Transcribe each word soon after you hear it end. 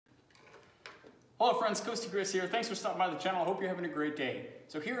Hello friends, Coasty Chris here. Thanks for stopping by the channel. I hope you're having a great day.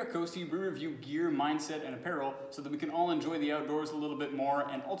 So here at Coasty, we review gear, mindset, and apparel so that we can all enjoy the outdoors a little bit more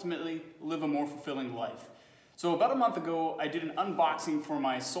and ultimately live a more fulfilling life. So about a month ago, I did an unboxing for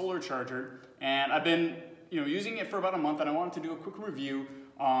my solar charger, and I've been using it for about a month, and I wanted to do a quick review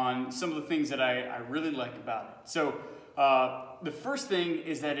on some of the things that I really like about it. So the first thing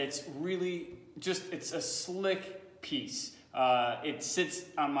is that it's really it's a slick piece. It sits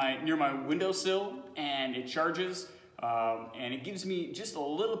on near my windowsill and it charges, and it gives me just a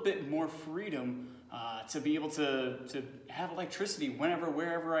little bit more freedom to be able to have electricity whenever,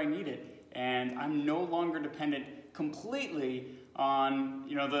 wherever I need it. And I'm no longer dependent completely on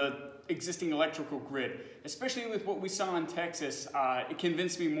the existing electrical grid. Especially with what we saw in Texas, it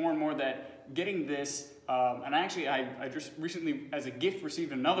convinced me more and more that getting this, and actually I just recently as a gift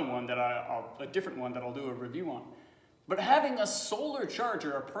received another one that a different one that I'll do a review on. But having a solar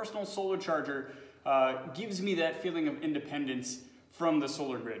charger, a personal solar charger, gives me that feeling of independence from the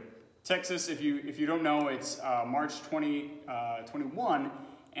solar grid. Texas, if you don't know, it's March 2021,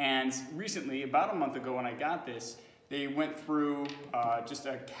 and recently, about a month ago when I got this, they went through just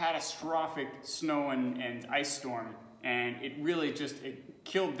a catastrophic snow and ice storm, and it really it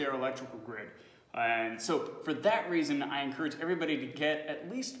killed their electrical grid. And so for that reason, I encourage everybody to get at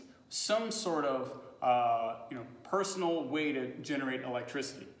least some sort of personal way to generate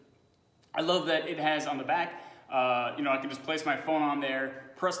electricity. I love that it has on the back, I can just place my phone on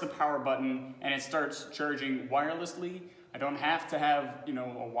there, press the power button, and it starts charging wirelessly. I don't have to have,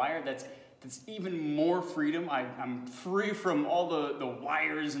 a wire. That's even more freedom. I'm free from all the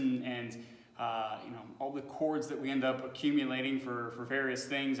wires and all the cords that we end up accumulating for various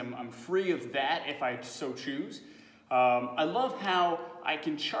things. I'm free of that if I so choose. I love how I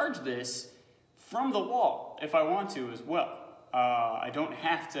can charge this from the wall if I want to as well. I don't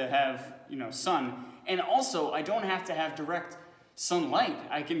have to have sun, and also I don't have to have direct sunlight.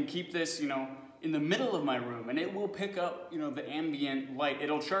 I can keep this in the middle of my room, and it will pick up the ambient light.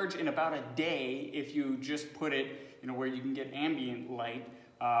 It'll charge in about a day if you just put it where you can get ambient light.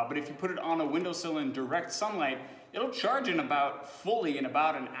 But if you put it on a windowsill in direct sunlight, it'll charge fully in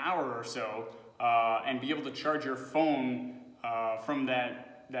about an hour or so, and be able to charge your phone from that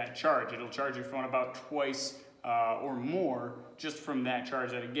charge. It'll charge your phone about twice or more just from that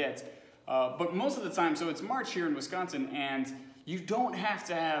charge that it gets. But most of the time, so it's March here in Wisconsin, and you don't have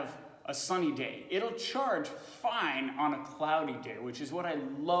to have a sunny day. It'll charge fine on a cloudy day, which is what I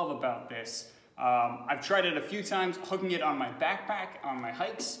love about this. I've tried it a few times, hooking it on my backpack on my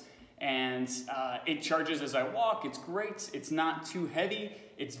hikes, and it charges as I walk. It's great. It's not too heavy.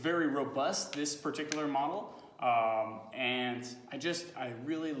 It's very robust, this particular model. And I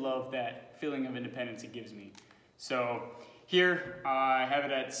really love that feeling of independence it gives me. So here I have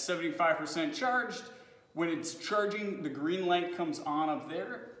it at 75% charged. When it's charging, the green light comes on up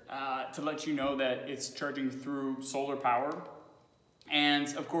there to let you know that it's charging through solar power. And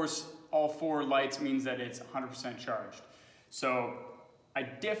of course, all four lights means that it's 100% charged. So I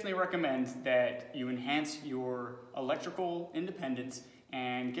definitely recommend that you enhance your electrical independence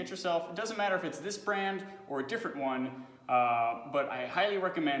and get yourself, it doesn't matter if it's this brand or a different one, but I highly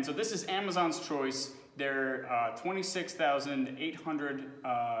recommend, so this is Amazon's choice, their 26,800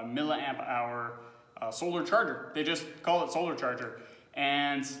 milliamp hour solar charger. They just call it solar charger,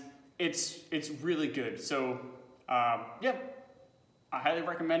 and it's really good. So yeah, I highly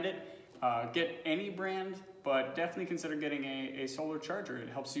recommend it. Get any brand, but definitely consider getting a solar charger. It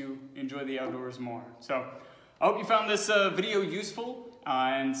helps you enjoy the outdoors more. So I hope you found this video useful,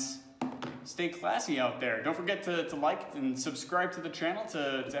 and stay classy out there. Don't forget to like and subscribe to the channel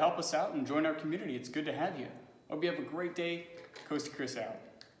to help us out and join our community. It's good to have you. Hope you have a great day. Coasty Chris out.